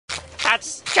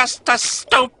It's just a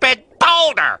stupid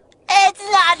boulder. It's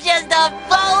not just a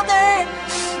boulder.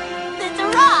 It's a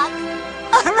rock.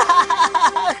 A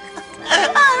rock. A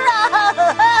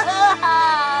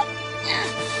rock.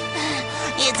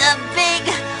 It's a big,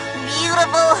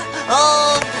 beautiful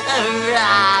old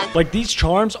rock. Like, these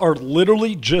charms are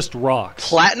literally just rocks.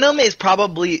 Platinum is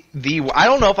probably I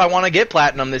don't know if I want to get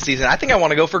platinum this season. I think I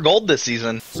want to go for gold this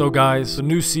season. So guys, the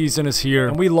new season is here,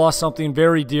 and we lost something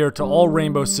very dear to all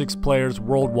Rainbow Six players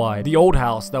worldwide. The old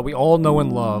house that we all know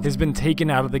and love has been taken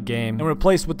out of the game and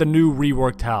replaced with the new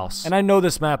reworked house. And I know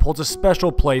this map holds a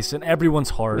special place in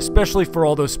everyone's heart, especially for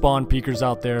all those spawn peekers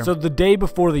out there. So the day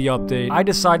before the update, I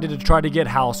decided to try to get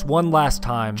house one last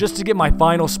time, just to get my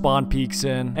final spawn peeks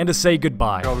in, and to say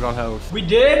goodbye. Oh, we got house. We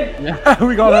did? Yeah,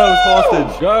 we got house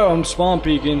hostage. Yo, I'm spawn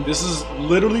peeking. This is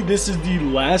the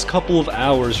last couple of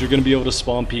hours you're gonna be able to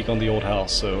spawn peek on the old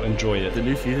house, so enjoy it. The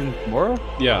new season tomorrow?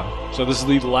 Yeah, so this is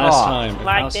the last time.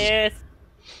 Like this.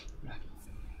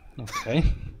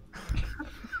 Okay.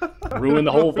 Ruin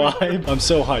the whole vibe. I'm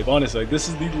so hyped, honestly. This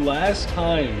is the last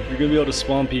time you're gonna be able to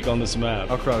spawn peek on this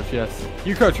map. I'll crouch, yes.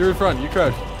 You crouch, you're in front, you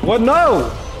crouch. What?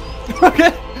 No!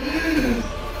 Okay.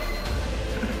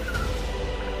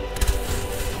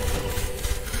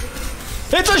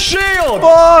 It's a shield!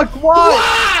 Fuck,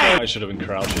 why? I should have been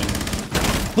crouching.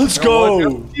 Let's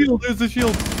go! Shield, there's the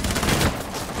shield.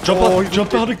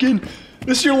 Jump out again.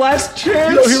 This is your last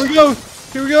chance. Yo, here we go.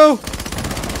 Here we go.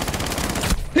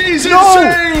 He's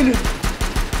insane!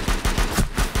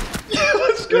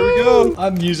 Let's go! Here we go.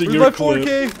 I'm using Where's your my clip.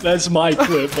 4K? That's my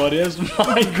clip, buddy. That's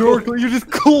my Your clip. clip. You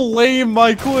just claim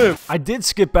my clip. I did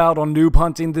skip out on noob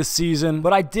hunting this season,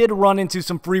 but I did run into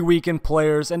some free weekend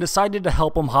players and decided to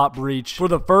help them hot breach for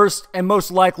the first and most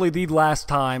likely the last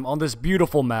time on this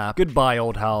beautiful map. Goodbye,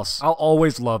 old house. I'll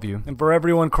always love you. And for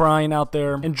everyone crying out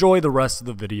there, enjoy the rest of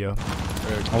the video.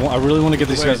 I really want to get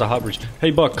these guys a hot breach.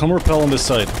 Hey, Buck, come repel on this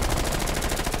side.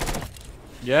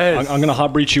 Yes. I'm gonna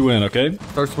hot breach you in, okay?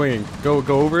 Start swinging. Go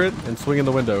over it and swing in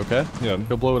the window, okay? Yeah.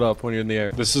 He'll blow it up when you're in the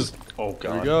air. This is... Oh,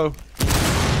 God. Here we go.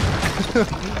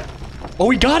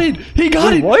 Oh, he got it! He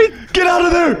got it! What? Get out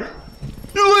of there!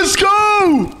 Let's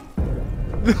go!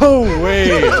 No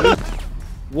way.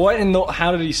 What in the...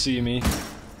 How did he see me?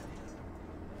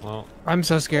 Well, I'm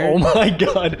so scared. Oh my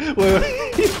God.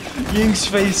 Wait. Ying's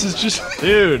face is just...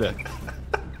 Dude.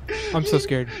 I'm so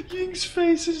scared. Ying's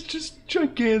face is just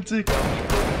gigantic.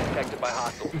 Detected by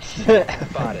hostiles.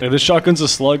 Hey, this shotgun's a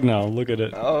slug now. Look at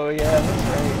it. Oh yeah, that's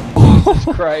right.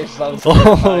 Jesus Christ, that was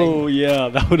Oh yeah,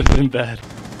 that would have been bad.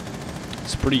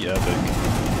 It's pretty epic.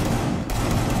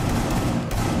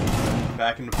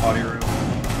 Back in the potty room.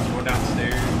 Going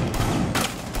downstairs.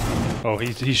 Oh,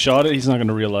 he shot it? He's not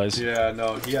gonna realize. Yeah,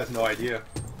 no, he has no idea.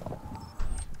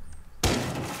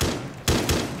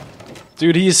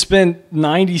 Dude, he has spent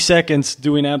 90 seconds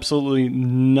doing absolutely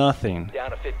nothing. Down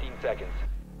to 15 seconds.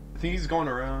 I think he's going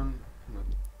around.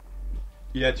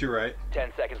 Yeah, to your right.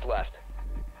 10 seconds left.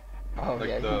 Oh, Like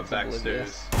yeah, the he's back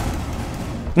oblivious.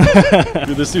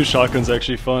 Dude, this new shotgun's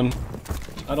actually fun.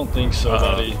 I don't think so,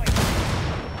 buddy.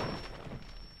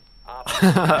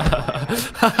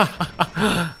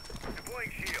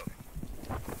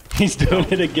 He's doing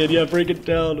it again. Yeah, break it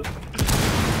down.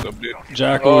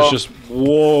 Jacko was just,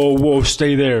 whoa,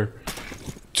 stay there.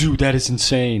 Dude, that is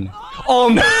insane. Oh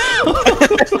no!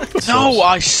 No,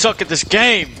 I suck at this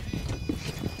game.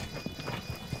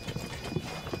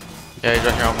 Yeah, he's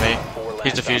right here on me.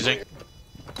 He's defusing.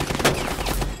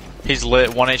 He's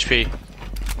lit, 1 HP.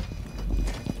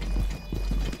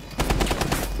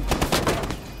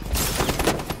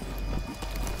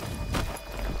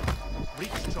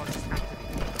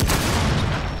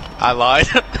 I lied.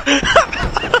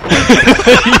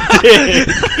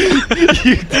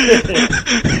 You did.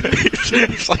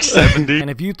 It's like 70.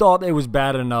 And if you thought it was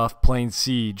bad enough playing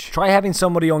Siege, try having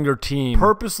somebody on your team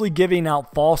purposely giving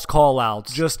out false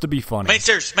call-outs just to be funny. Main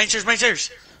stairs, main stairs, main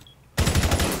stairs.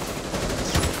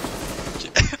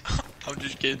 I'm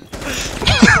just kidding.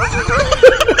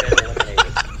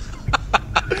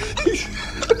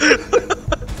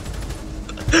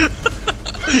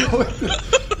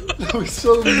 That was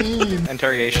so mean.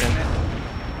 Interrogation.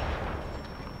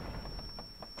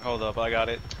 Hold up, I got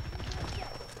it.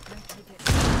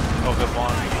 Oh, good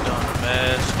one. You done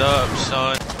messed up,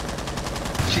 son.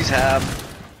 She's half.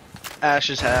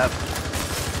 Ash is half.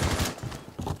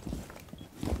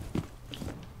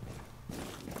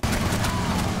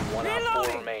 One op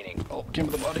 4 remaining. Oh, give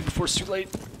me the body before it's too late.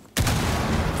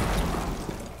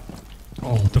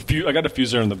 Oh, the I got a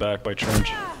fuser in the back by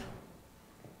Trench.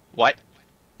 What?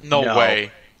 No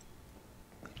way.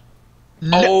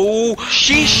 Oh,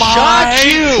 She my shot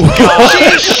you!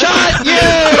 God. She shot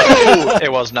you!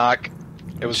 It was knock.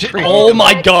 It was free. Oh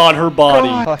my god, her body.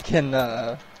 Fucking,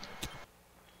 master?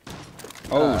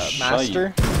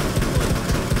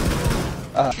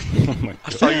 I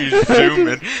saw you zoom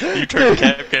in. You turned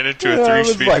Capcan into a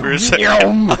 3-speed like, for a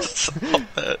second. I saw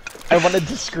that. I wanted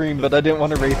to scream, but I didn't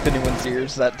want to rape anyone's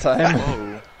ears that time.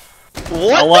 Oh.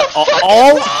 What the fuck?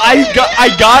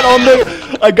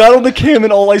 I got on the cam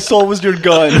and all I saw was your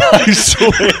gun. I swear.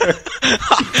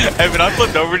 Evan, I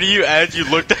flipped over to you as you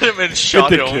looked at him and shot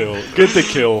Get the him. kill. Get the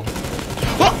kill.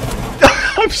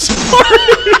 I'm sorry.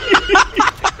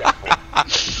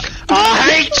 I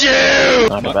hate you! It's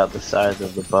not about the size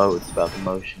of the boat, it's about the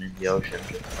motion in the ocean.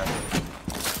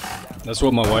 That's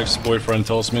what my wife's boyfriend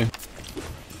tells me.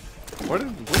 What is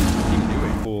he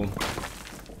doing? Cool.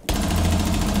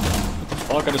 What the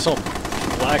fuck? I just saw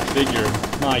a black figure.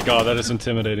 My god, that is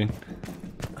intimidating.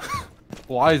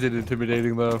 Why is it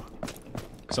intimidating though?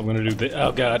 Because I'm gonna do the.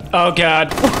 Oh god. Oh god.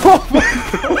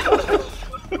 Oh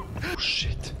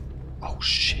shit. Oh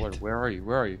shit. Where are you?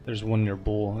 Where are you? There's one near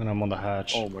bull, and I'm on the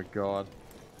hatch. Oh my god.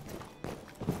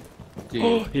 He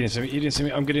didn't see me. He didn't see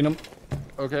me. I'm getting him.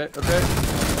 Okay, okay.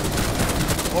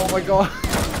 Oh my god.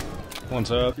 One's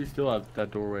up. She's still at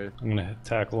that doorway. I'm gonna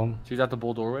tackle him. She's at the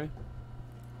bull doorway.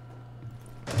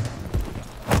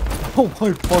 Oh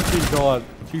my fucking god.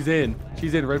 She's in.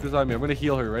 She's in right beside me. I'm gonna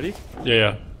heal her. Ready? Yeah,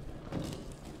 yeah.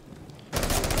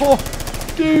 Oh!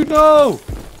 Dude, no!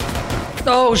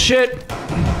 Oh shit!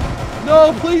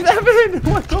 No, please, Evan!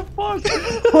 What the fuck?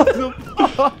 What the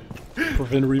fuck?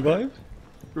 Prevent revive?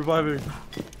 Reviving.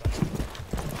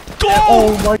 Go!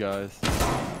 Oh my guys.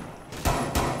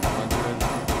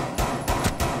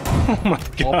 Oh my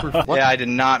god. Yeah, I did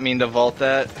not mean to vault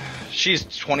that. She's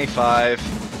 25.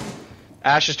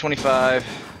 Ash is 25.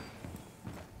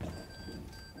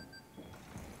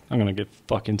 I'm gonna get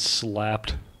fucking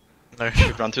slapped. No, you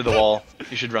should run through the wall.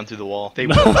 You should run through the wall. They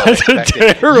will No, not that's expect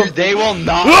it. terrible. They will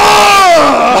not.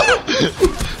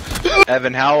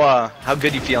 Evan, how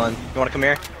good you feeling? You wanna come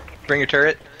here? Bring your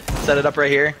turret. Set it up right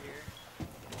here.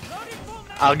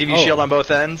 I'll give you shield on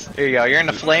both ends. There you go. You're in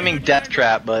a flaming death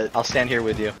trap, but I'll stand here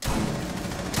with you.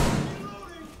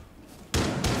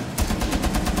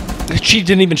 She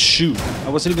didn't even shoot. I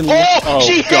wasn't even. Oh,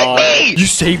 she hit me! You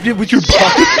saved it with your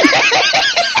body.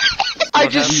 I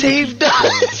just saved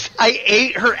us! I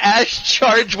ate her ash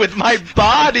charge with my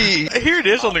body! Here it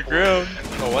is on the ground.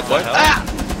 Oh, what the hell? Ah!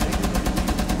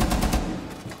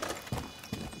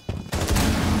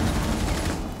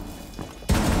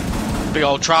 Big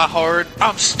ol' try hard.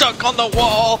 I'm stuck on the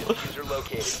wall. User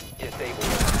located. Disable.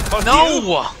 Oh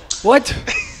no! What?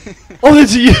 Oh,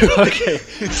 that's you. Okay.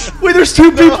 Wait, there's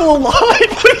two people alive.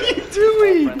 What are you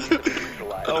doing? I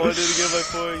wanted to get my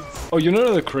points. Oh, you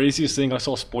know the craziest thing I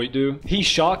saw Spoit do? He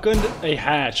shotgunned a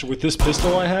hatch with this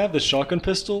pistol I have, the shotgun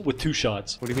pistol, with 2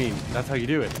 shots. What do you mean? That's how you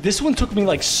do it. This one took me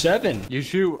like 7. You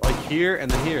shoot like here and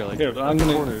then here. Like Here, I'm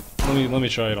gonna. corner. Let me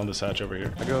try it on this hatch over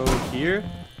here. I go here,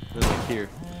 then like here.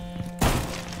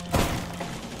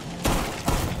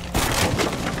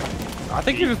 I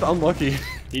think you're just unlucky.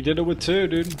 He did it with 2,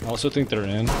 dude. I also think they're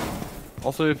in.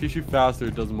 Also, if you shoot faster,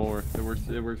 it does more. It works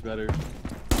better.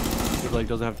 It like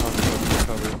doesn't have time to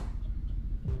recover.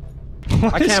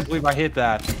 I can't believe I hit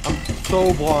that. I'm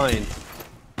so blind.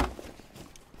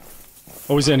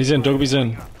 Oh, he's in. He's in. Dogoby's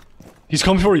in. He's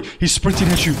coming for you. He's sprinting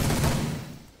at you.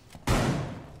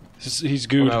 He's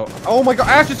good. Oh, no. Oh my god,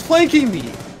 Ash is flanking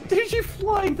me! Dude, she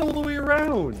flanked all the way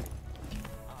around.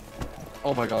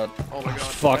 Oh my god. Oh my god.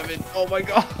 Fuck. Evan. Oh my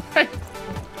god.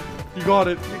 You got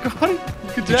it. You got it.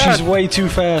 You could Dude, dash. she's way too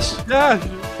fast. Dash.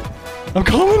 I'm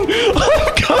coming.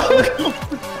 I'm coming.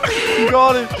 You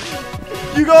got it.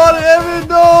 You got it, Evan.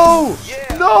 No.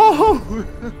 Yeah. No.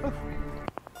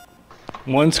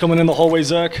 One's coming in the hallway,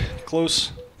 Zach.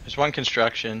 Close. There's one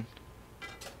construction.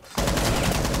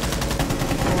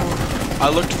 I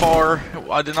looked far.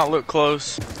 I did not look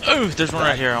close. Oh, there's one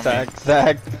right here on me.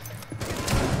 Zach.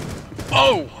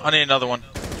 Oh, I need another one.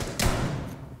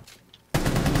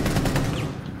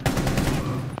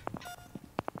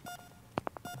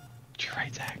 You're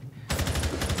right, Zach.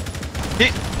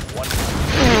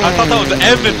 I thought that was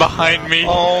Evan behind me.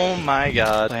 Oh my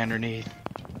god. Play underneath.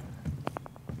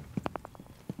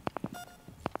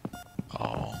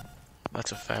 Oh,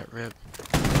 that's a fat rip.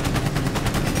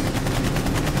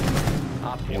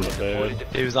 In the bed.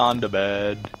 He was on the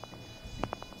bed.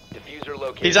 Diffuser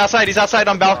located. He's outside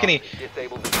on balcony.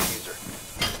 Disable the diffuser.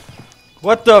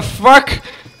 What the fuck?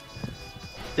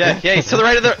 Yeah, he's to the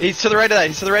right of that. He's to the right of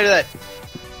that.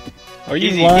 Are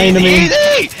you lying to me?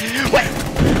 Easy! Wait!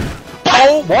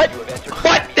 Oh, what? You have entered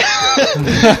What?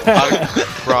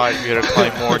 Right, you got a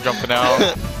claymore jumping out.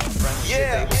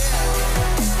 Yeah.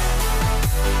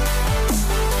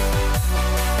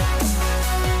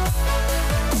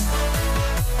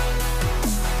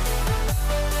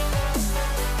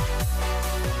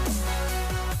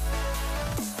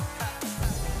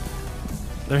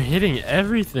 They're hitting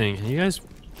everything. Can you guys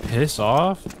piss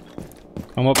off?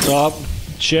 I'm up top.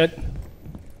 Shit.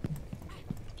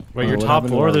 Wait, you're top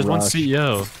floor? There's one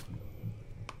CEO.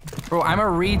 Bro, I'm a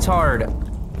retard.